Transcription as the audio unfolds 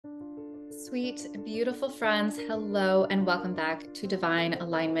Sweet, beautiful friends, hello and welcome back to Divine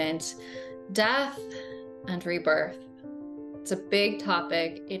Alignment, Death and Rebirth. It's a big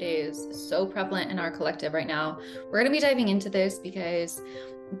topic. It is so prevalent in our collective right now. We're going to be diving into this because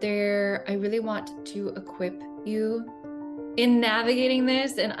I really want to equip you in navigating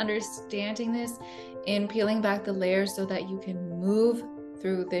this and understanding this, in peeling back the layers so that you can move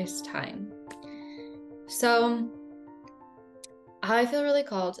through this time. So I feel really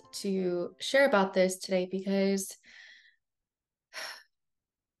called to share about this today because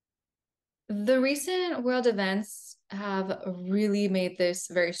the recent world events have really made this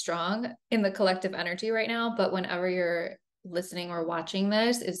very strong in the collective energy right now. But whenever you're listening or watching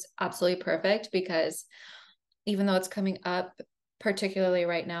this is absolutely perfect, because even though it's coming up, particularly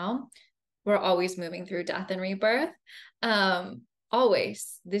right now, we're always moving through death and rebirth.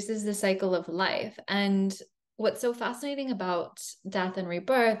 Always. This is the cycle of life. And what's so fascinating about death and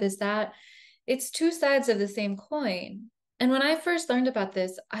rebirth is that it's two sides of the same coin. And when I first learned about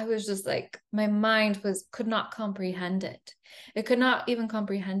this, I was just like, my mind could not comprehend it. It could not even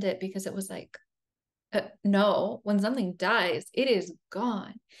comprehend it, because it was like, no, when something dies, it is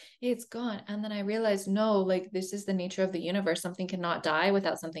gone. It's gone. And then I realized, no, like, this is the nature of the universe. Something cannot die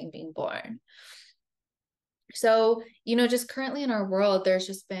without something being born. So, just currently in our world, there's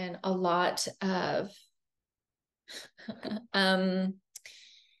just been a lot of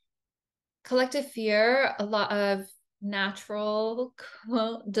collective fear, a lot of natural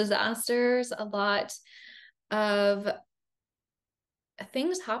disasters, a lot of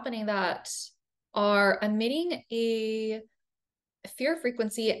things happening that are emitting a fear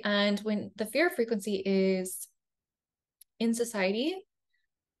frequency. And when the fear frequency is in society,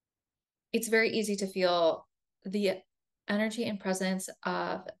 it's very easy to feel the energy and presence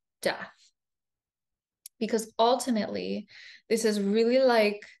of death. Because ultimately, this is really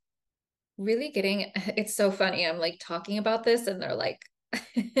getting, it's so funny. I'm like talking about this and they're like,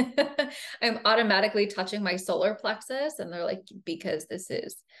 I'm automatically touching my solar plexus, and they're like, because this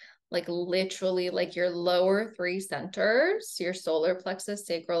is like literally like your lower three centers, your solar plexus,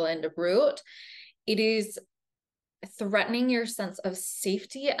 sacral, and root. It is threatening your sense of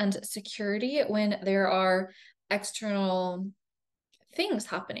safety and security when there are external things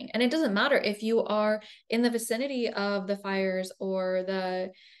happening. And it doesn't matter if you are in the vicinity of the fires or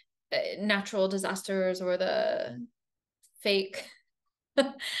the natural disasters or the fake,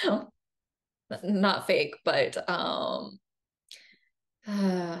 not fake, but I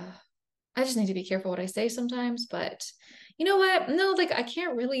just need to be careful what I say sometimes. But you know what? No, like, I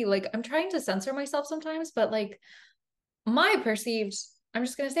can't really, like, I'm trying to censor myself sometimes, but like, my perceived, I'm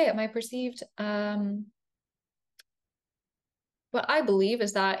just gonna say it, my perceived what I believe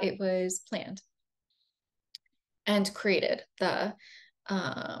is that it was planned and created, the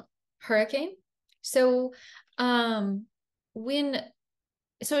hurricane. So when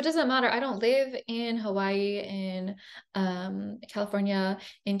so it doesn't matter. I don't live in Hawaii, in California,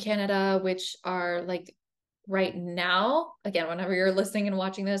 in Canada, which are like right now, again, whenever you're listening and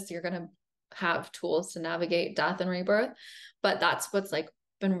watching this, you're gonna have tools to navigate death and rebirth. But that's what's like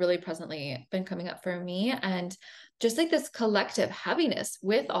been really presently been coming up for me. And just like this collective heaviness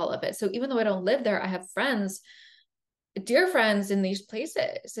with all of it. So even though I don't live there, I have friends, dear friends in these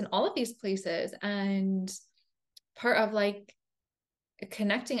places, in all of these places. And part of like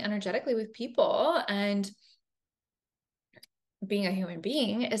connecting energetically with people and being a human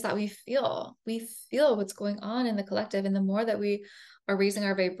being is that we feel what's going on in the collective. And the more that we are raising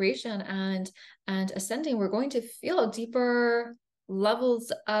our vibration and ascending, we're going to feel deeper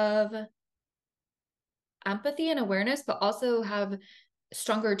levels of empathy and awareness, but also have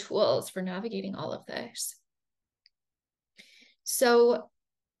stronger tools for navigating all of this. So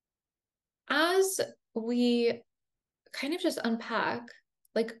as we kind of just unpack,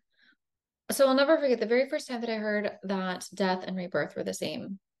 like, so I'll never forget the very first time that I heard that death and rebirth were the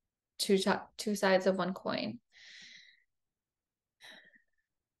same, two sides of one coin.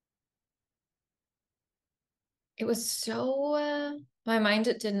 It was so, my mind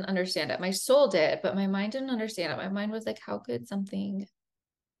didn't understand it. My soul did, but my mind didn't understand it. My mind was like, how could something,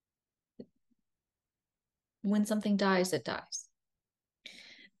 when something dies, it dies.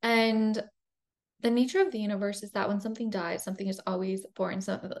 And the nature of the universe is that when something dies, something is always born.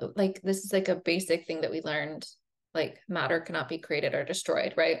 So, like, this is like a basic thing that we learned, like, matter cannot be created or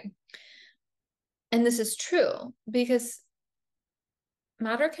destroyed, right? And this is true because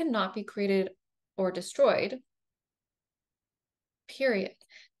matter cannot be created or destroyed, period.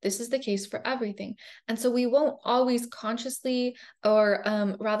 This is the case for everything. And so we won't always consciously, or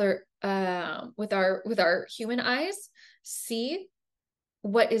rather with our human eyes, see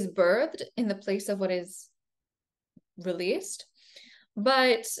what is birthed in the place of what is released,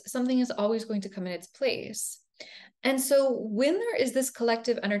 but something is always going to come in its place. And so when there is this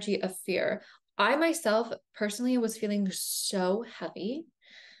collective energy of fear, I myself personally was feeling so heavy.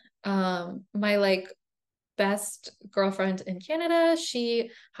 My like best girlfriend in Canada, she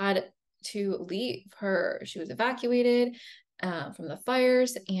had to leave she was evacuated from the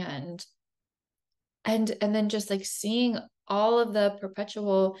fires, and then just like seeing all of the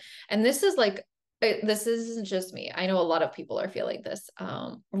perpetual, and this is like this isn't just me. I know a lot of people are feeling this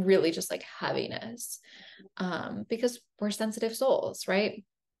really just like heaviness because we're sensitive souls, right?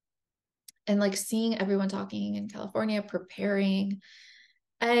 And like seeing everyone talking in California, preparing,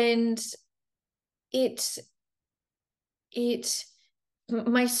 and it it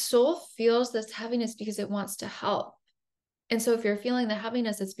my soul feels this heaviness because it wants to help. And so if you're feeling the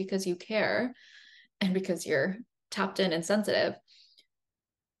heaviness, it's because you care and because you're tapped in and sensitive.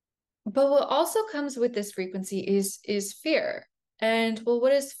 But what also comes with this frequency is fear. And well,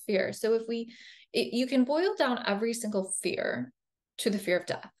 what is fear? So if you can boil down every single fear to the fear of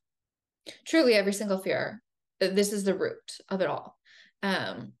death. Truly every single fear. This is the root of it all.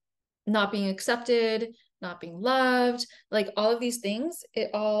 Um, Not being accepted, not being loved, like all of these things,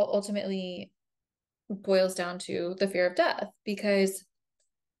 it all ultimately boils down to the fear of death, because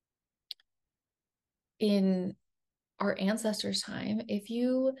in our ancestors' time, if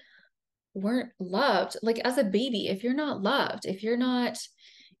you weren't loved, like as a baby, if you're not loved, if you're not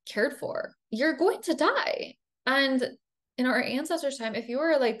cared for, you're going to die. And in our ancestors' time, if you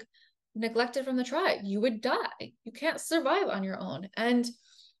were like neglected from the tribe, you would die. You can't survive on your own. And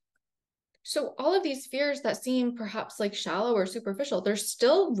so all of these fears that seem perhaps like shallow or superficial, they're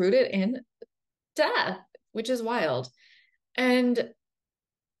still rooted in death, which is wild. And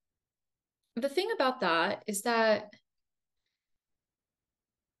the thing about that is that,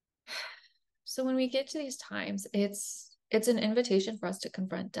 so when we get to these times, it's an invitation for us to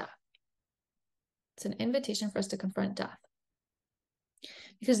confront death. It's an invitation for us to confront death.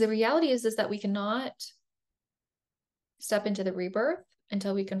 Because the reality is that we cannot step into the rebirth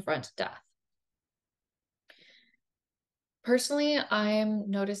until we confront death. Personally, I'm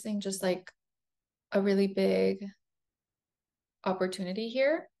noticing just like a really big opportunity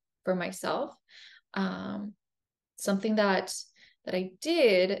here for myself. Something that I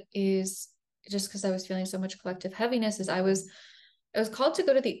did is, just because I was feeling so much collective heaviness, is I was called to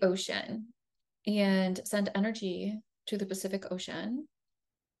go to the ocean and send energy to the Pacific Ocean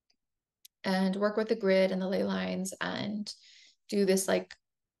and work with the grid and the ley lines and do this like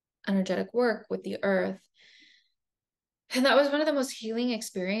energetic work with the earth. And that was one of the most healing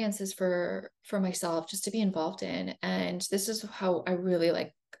experiences for myself just to be involved in. And this is how I really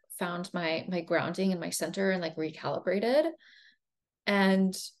like found my grounding and my center and like recalibrated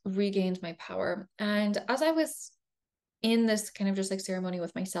and regained my power. And as I was in this kind of just like ceremony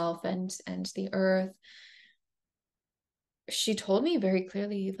with myself and the earth, she told me very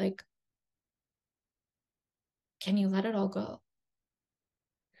clearly, like, can you let it all go?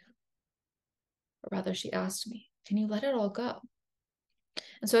 Or rather, she asked me, can you let it all go?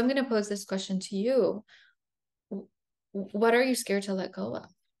 And so I'm going to pose this question to you. What are you scared to let go of?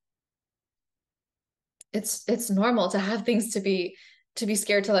 It's normal to have things to be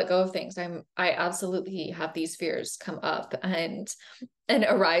scared to let go of things. I absolutely have these fears come up and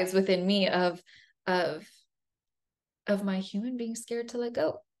arise within me of of my human being scared to let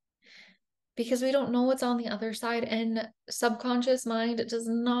go, because we don't know what's on the other side, and subconscious mind does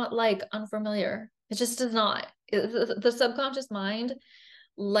not like unfamiliar. It just does not. The subconscious mind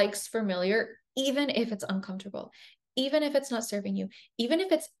likes familiar, even if it's uncomfortable, even if it's not serving you, even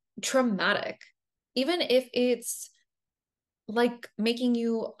if it's traumatic, even if it's like making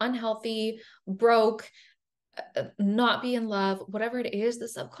you unhealthy, broke, not be in love, whatever it is, the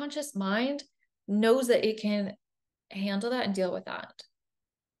subconscious mind knows that it can handle that and deal with that.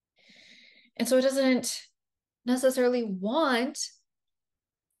 And so it doesn't necessarily want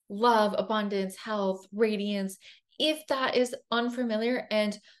love, abundance, health, radiance, if that is unfamiliar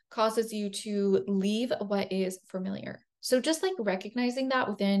and causes you to leave what is familiar. So just like recognizing that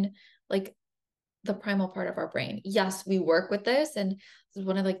within like the primal part of our brain. Yes, we work with this. And this is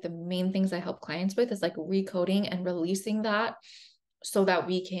one of like the main things I help clients with, is like recoding and releasing that so that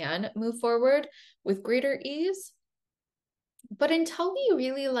we can move forward with greater ease. But until we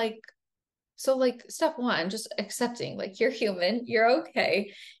really like, so like step one, just accepting like you're human, you're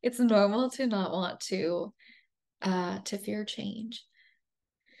okay. It's normal to not want to fear change.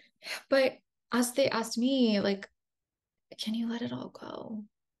 But as they asked me, like, can you let it all go?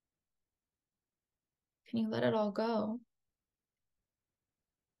 Can you let it all go?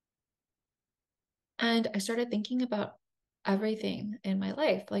 And I started thinking about everything in my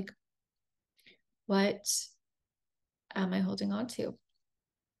life. Like, what am I holding on to?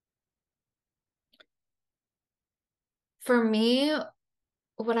 For me,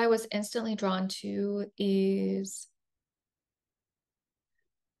 what I was instantly drawn to is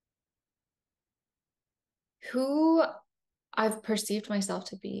who I've perceived myself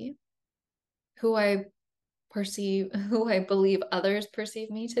to be, who I who I believe others perceive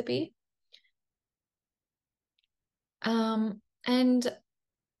me to be. And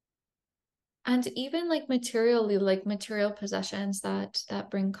even like materially, like material possessions that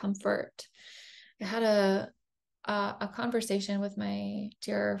bring comfort. I had a conversation with my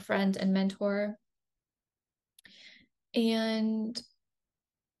dear friend and mentor, and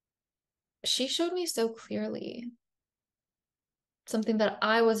she showed me so clearly something that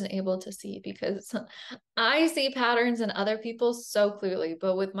I wasn't able to see because I see patterns in other people so clearly,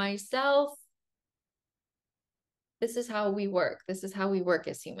 but with myself, this is how we work. This is how we work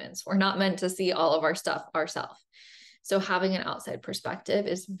as humans. We're not meant to see all of our stuff ourselves. So having an outside perspective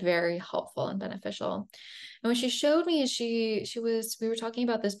is very helpful and beneficial. And when she showed me, we were talking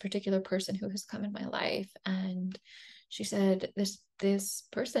about this particular person who has come in my life, and she said, this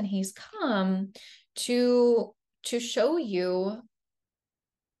person, he's come to show you,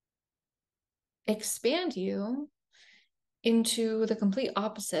 expand you into the complete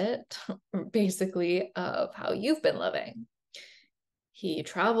opposite, basically, of how you've been living. He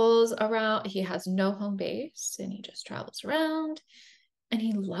travels around, he has no home base, and he just travels around and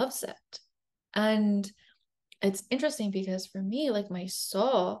he loves it. And it's interesting because for me, like my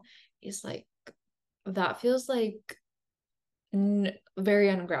soul is like, that feels like very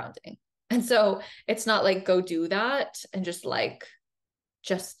ungrounding. And so it's not like go do that and just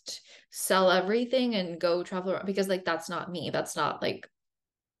sell everything and go travel around, because like that's not me. That's not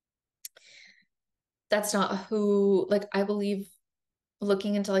who, like, I believe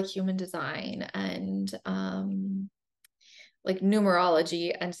looking into like human design and like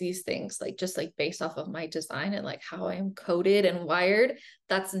numerology and these things, like just like based off of my design and like how I'm coded and wired,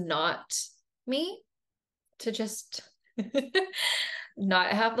 that's not me to just not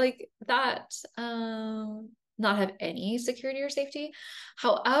have like that, not have any security or safety.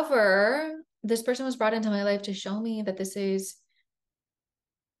 However, this person was brought into my life to show me that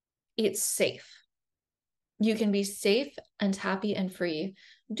it's safe. You can be safe and happy and free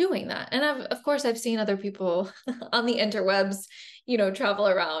doing that. And of course, I've seen other people on the interwebs, travel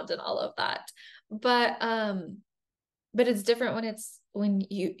around and all of that. But it's different when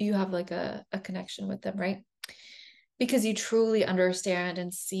you have like a connection with them, right? Because you truly understand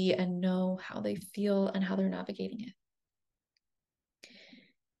and see and know how they feel and how they're navigating it.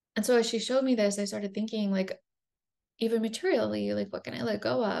 And so as she showed me this, I started thinking, like, even materially, like, what can I let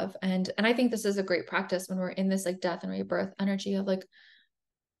go of? And I think this is a great practice when we're in this like death and rebirth energy of like,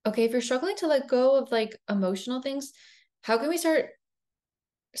 okay, if you're struggling to let go of like emotional things, how can we start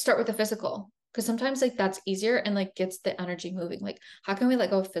with the physical? Because sometimes like that's easier and like gets the energy moving. Like, how can we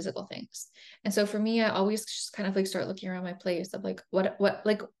let go of physical things? And so for me, I always just kind of like start looking around my place of like, what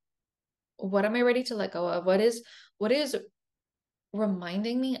am I ready to let go of? What is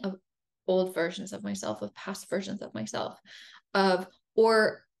reminding me of old versions of myself, of past versions of myself, of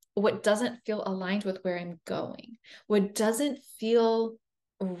or what doesn't feel aligned with where I'm going, what doesn't feel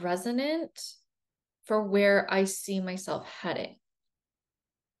resonant for where I see myself heading.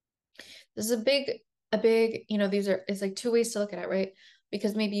 This is a big, it's like two ways to look at it, right?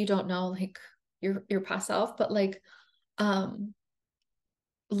 Because maybe you don't know like your past self, but like um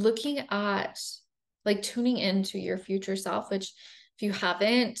looking at like tuning into your future self, which if you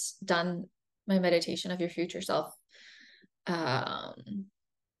haven't done my meditation of your future self, I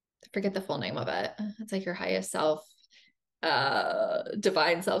forget the full name of it. It's like your highest self,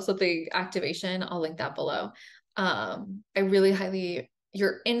 divine self, something activation. I'll link that below. I really highly,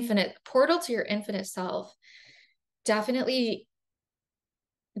 your infinite portal to your infinite self. Definitely,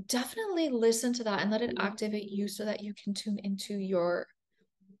 definitely listen to that and let it activate you so that you can tune into your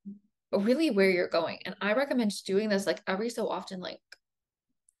really where you're going. And I recommend doing this like every so often, like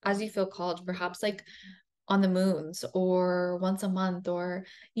as you feel called, perhaps like on the moons or once a month, or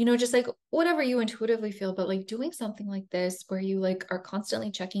just like whatever you intuitively feel, but like doing something like this where you like are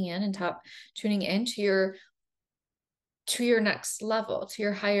constantly checking in and tuning into your next level, to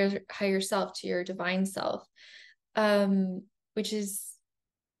your higher self, to your divine self, which is,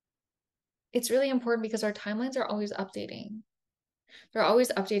 it's really important because our timelines are always updating. They're always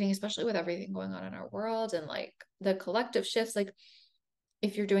updating, especially with everything going on in our world and like the collective shifts. Like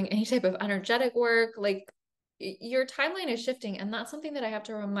if you're doing any type of energetic work, like your timeline is shifting. And that's something that I have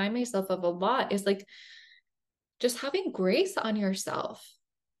to remind myself of a lot, is like just having grace on yourself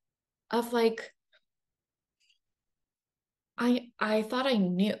of like, I thought I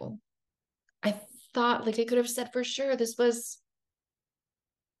knew. I thought like I could have said for sure this was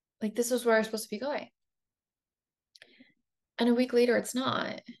where I was supposed to be going. And a week later, it's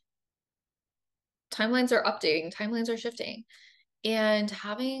not. Timelines are updating, timelines are shifting. And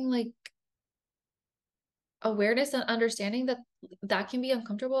having like awareness and understanding that that can be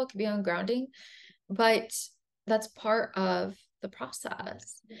uncomfortable, it can be ungrounding, but that's part of the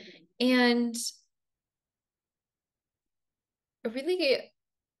process. And really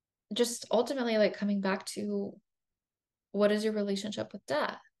just ultimately like coming back to, what is your relationship with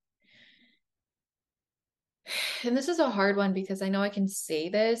death? And this is a hard one because I know I can say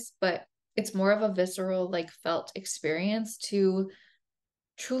this, but it's more of a visceral, like felt experience to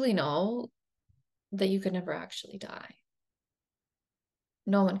truly know that you could never actually die.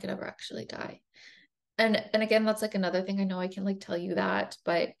 No one could ever actually die. And again, that's like another thing. I know I can like tell you that,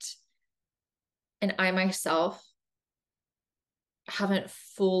 but and I myself haven't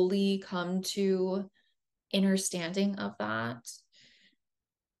fully come to understanding of that.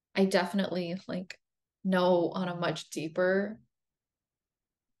 I definitely like know on a much deeper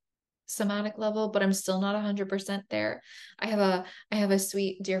somatic level, but I'm still not 100% there. I have a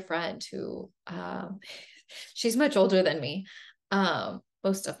sweet dear friend who she's much older than me.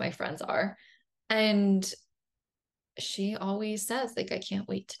 Most of my friends are. And she always says, like, I can't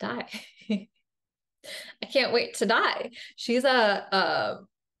wait to die. I can't wait to die. She's a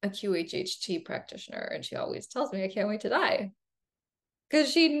QHHT practitioner, and she always tells me I can't wait to die because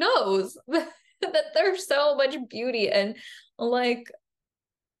she knows that there's so much beauty and like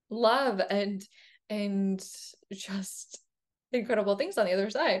love and just incredible things on the other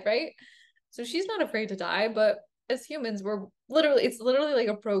side, right? So she's not afraid to die, but as humans, it's literally like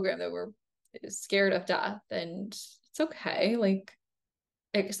a program that we're scared of death, and it's okay. Like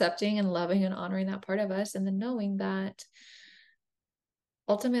accepting and loving and honoring that part of us, and then knowing that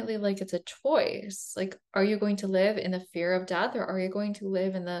ultimately like it's a choice. Like, are you going to live in the fear of death, or are you going to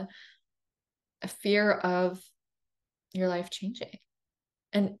live in the fear of your life changing?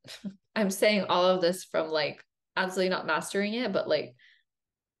 And I'm saying all of this from like absolutely not mastering it, but like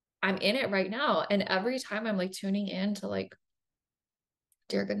I'm in it right now, and every time I'm like tuning in to like,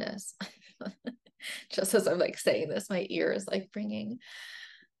 dear goodness, just as I'm like saying this, my ear is like ringing,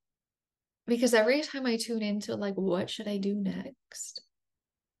 because every time I tune into like, what should I do next?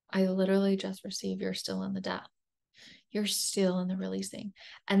 I literally just receive, you're still in the death. You're still in the releasing.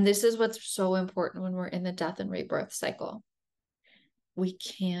 And this is what's so important when we're in the death and rebirth cycle. We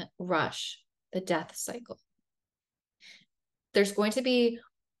can't rush the death cycle. There's going to be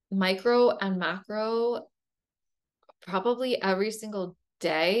micro and macro probably every single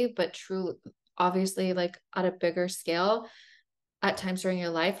day, but true, obviously, like at a bigger scale at times during your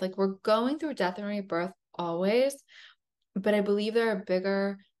life. Like we're going through death and rebirth always, but I believe there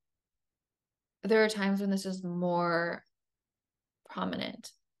are times when this is more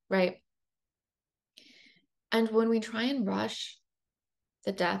prominent, right? And when we try and rush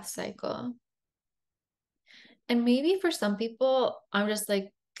the death cycle, and maybe for some people, I'm just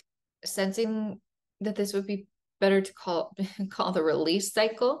like sensing that this would be better to call the release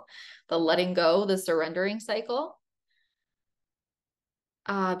cycle, the letting go, the surrendering cycle.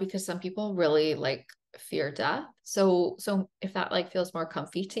 Because some people really like fear death. So if that like feels more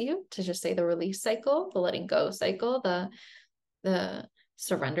comfy to you to just say the release cycle, the letting go cycle, the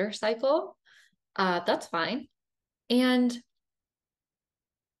surrender cycle, that's fine. And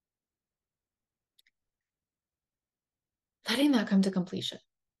letting that come to completion.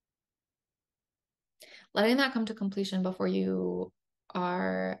 Letting that come to completion before you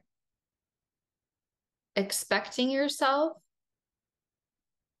are expecting yourself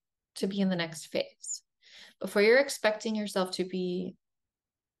to be in the next phase. Before you're expecting yourself to be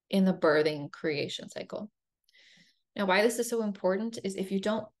in the birthing creation cycle. Now, why this is so important is if you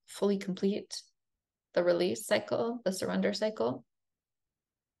don't fully complete the release cycle, the surrender cycle,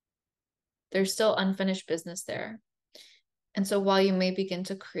 there's still unfinished business there. And so while you may begin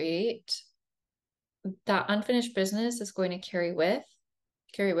to create, that unfinished business is going to carry with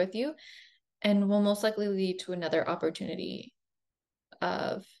you, and will most likely lead to another opportunity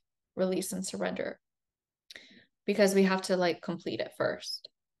of release and surrender, because we have to like complete it first.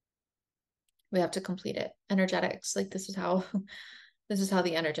 We have to complete it. Energetics, like this is how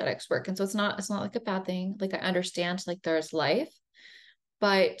the energetics work. And so it's not like a bad thing. Like I understand like there's life,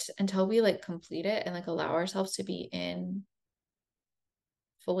 but until we like complete it and like allow ourselves to be in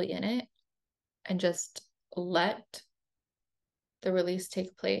fully in it and just let the release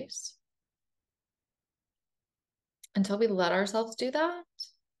take place, until we let ourselves do that,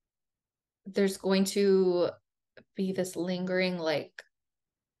 there's going to be this lingering, like,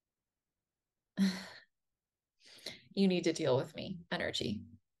 you need to deal with me energy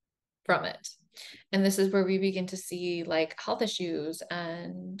from it. And this is where we begin to see like health issues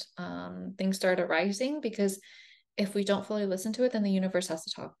and things start arising, because if we don't fully listen to it, then the universe has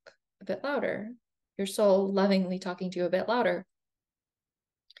to talk a bit louder. Your soul lovingly talking to you a bit louder.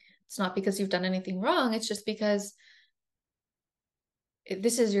 It's not because you've done anything wrong. It's just because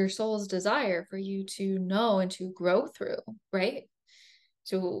this is your soul's desire for you to know and to grow through, right?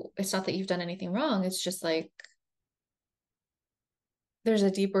 So it's not that you've done anything wrong. It's just like there's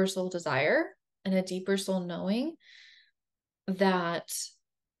a deeper soul desire and a deeper soul knowing that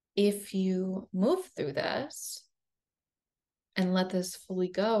if you move through this and let this fully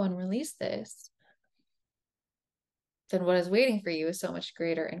go and release this, then what is waiting for you is so much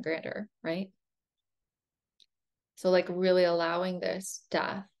greater and grander, right? So like really allowing this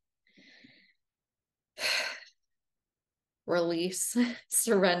death, release,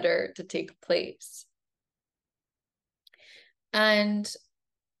 surrender to take place. And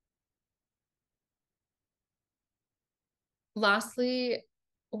lastly,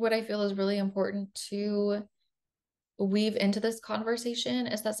 what I feel is really important to weave into this conversation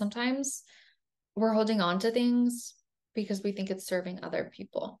is that sometimes we're holding on to things because we think it's serving other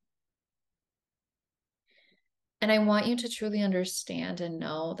people. And I want you to truly understand and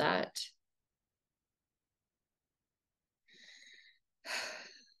know that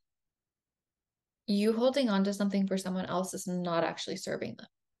you holding on to something for someone else is not actually serving them.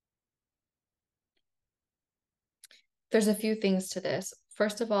 There's a few things to this.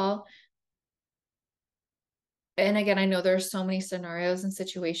 First of all, and again, I know there's so many scenarios and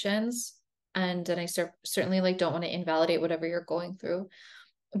situations, and I certainly like don't want to invalidate whatever you're going through,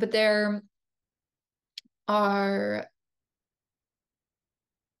 but there are,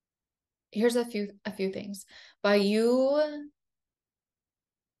 here's a few things. By you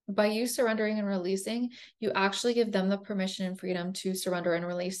surrendering and releasing, you actually give them the permission and freedom to surrender and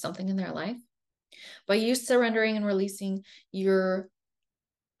release something in their life. By you surrendering and releasing, you're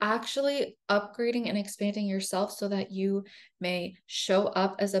actually upgrading and expanding yourself so that you may show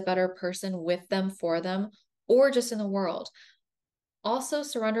up as a better person with them, for them, or just in the world. Also,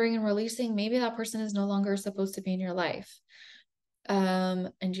 surrendering and releasing, maybe that person is no longer supposed to be in your life.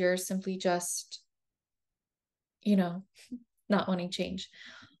 And you're simply just, not wanting change.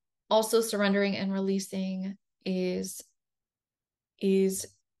 Also, surrendering and releasing is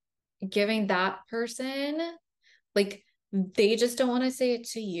giving that person, like, they just don't want to say it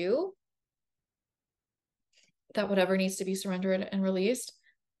to you that whatever needs to be surrendered and released.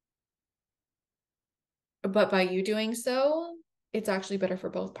 But by you doing so, it's actually better for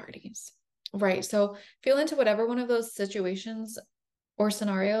both parties. Right. So feel into whatever one of those situations or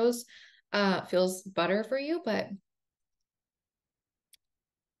scenarios feels better for you. But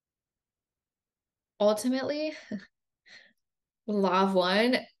ultimately, law of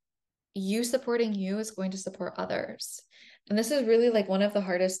one, you supporting you is going to support others. And this is really like one of the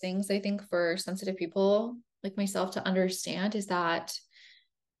hardest things, I think, for sensitive people like myself to understand, is that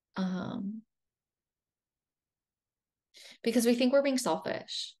because we think we're being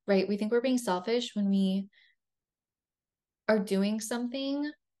selfish, right? We think we're being selfish when we are doing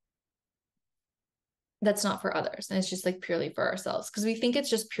something that's not for others. And it's just like purely for ourselves, because we think it's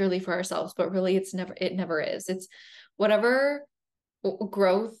just purely for ourselves, but really it never is. It's whatever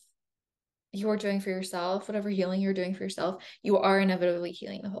growth you're doing for yourself, whatever healing you're doing for yourself, you are inevitably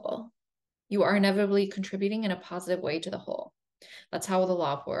healing the whole. You are inevitably contributing in a positive way to the whole. That's how the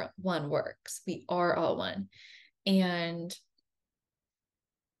law of one works. We are all one. And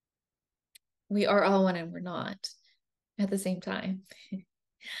we are all one and we're not at the same time.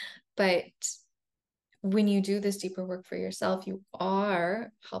 But when you do this deeper work for yourself, you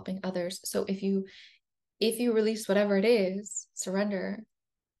are helping others. So if you release whatever it is, surrender,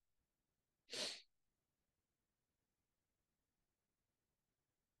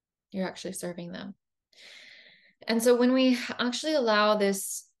 you're actually serving them. And so when we actually allow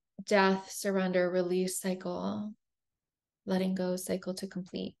this death, surrender, release cycle, letting go cycle to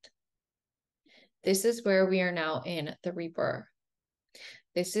complete, this is where we are now in the rebirth.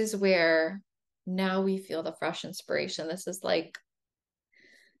 This is where now we feel the fresh inspiration. This is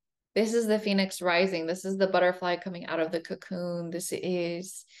the phoenix rising. This is the butterfly coming out of the cocoon. This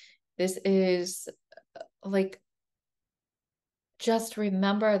is like, just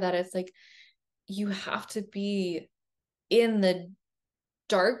remember that it's like you have to be in the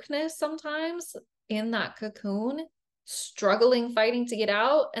darkness sometimes in that cocoon, struggling, fighting to get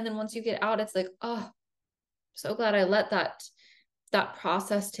out. And then once you get out, it's like, oh, so glad I let that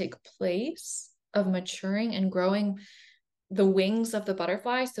process take place of maturing and growing the wings of the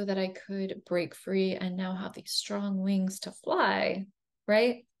butterfly so that I could break free and now have these strong wings to fly,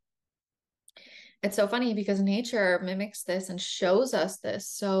 right? It's so funny because nature mimics this and shows us this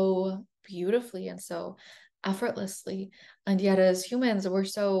so beautifully and so effortlessly. And yet as humans, we're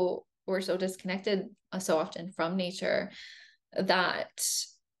so disconnected so often from nature that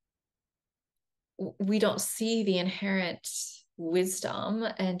we don't see the inherent wisdom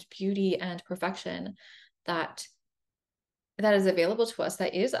and beauty and perfection that is available to us,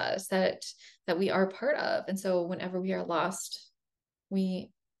 that is us, that we are part of. And so whenever we are lost,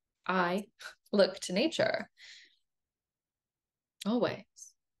 I look to nature always,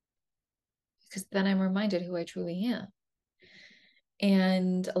 because then I'm reminded who I truly am.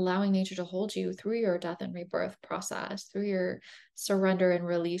 And allowing nature to hold you through your death and rebirth process, through your surrender and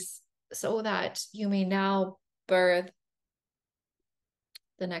release, so that you may now birth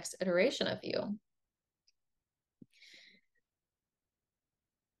the next iteration of you.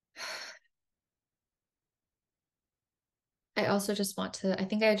 I also just want to, I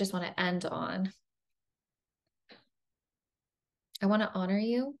think I just want to end on, I want to honor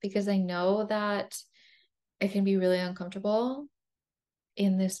you because I know that it can be really uncomfortable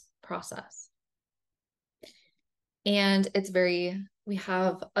in this process. And we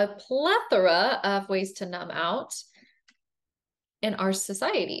have a plethora of ways to numb out in our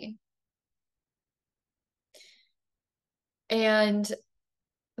society. And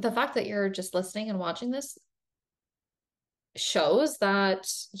the fact that you're just listening and watching this shows that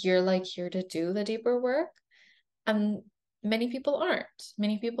you're like here to do the deeper work. And many people aren't.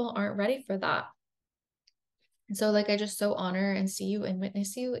 Many people aren't ready for that. And so like I just so honor and see you and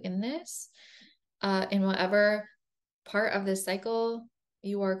witness you in this, in whatever part of this cycle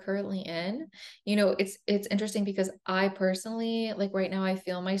you are currently in. You know, it's interesting because I personally, like right now, I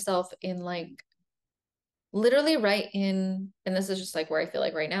feel myself in like literally right in, and this is just like where I feel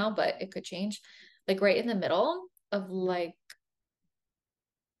like right now, but it could change, like right in the middle of like,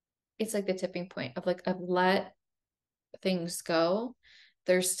 it's like the tipping point of like, I've let things go.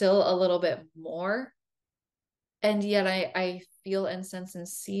 There's still a little bit more. And yet I feel and sense and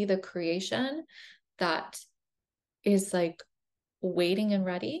see the creation that is like waiting and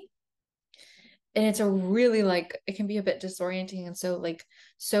ready. And it's a really like, it can be a bit disorienting. And so like,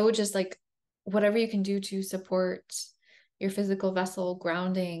 so just like whatever you can do to support your physical vessel,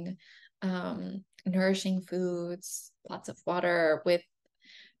 grounding, nourishing foods, lots of water with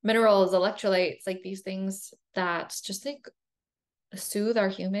minerals, electrolytes, like these things that just like soothe our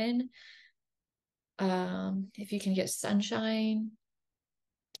human. If you can get sunshine,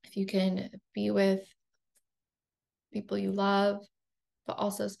 if you can be with people you love, but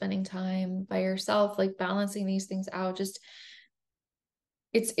also spending time by yourself, like balancing these things out, just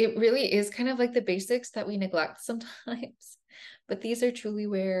it really is kind of like the basics that we neglect sometimes. But these are truly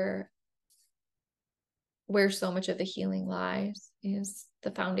where so much of the healing lies, is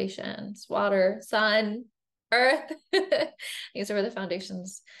the foundations: water, sun, earth. These are the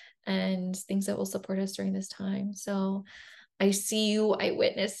foundations and things that will support us during this time. So I see you, I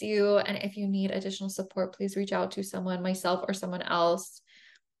witness you. And if you need additional support, please reach out to someone, myself or someone else.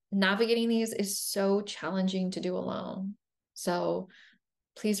 Navigating these is so challenging to do alone. So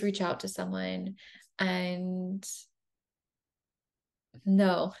please reach out to someone and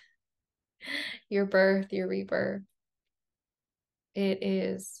know your birth, your rebirth, it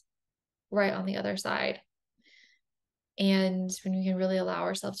is right on the other side. And when we can really allow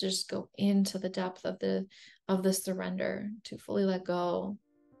ourselves to just go into the depth of the surrender, to fully let go,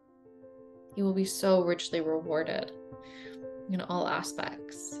 you will be so richly rewarded in all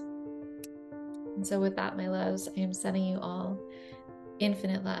aspects. And so with that, my loves, I am sending you all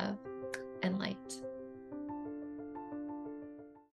infinite love and light.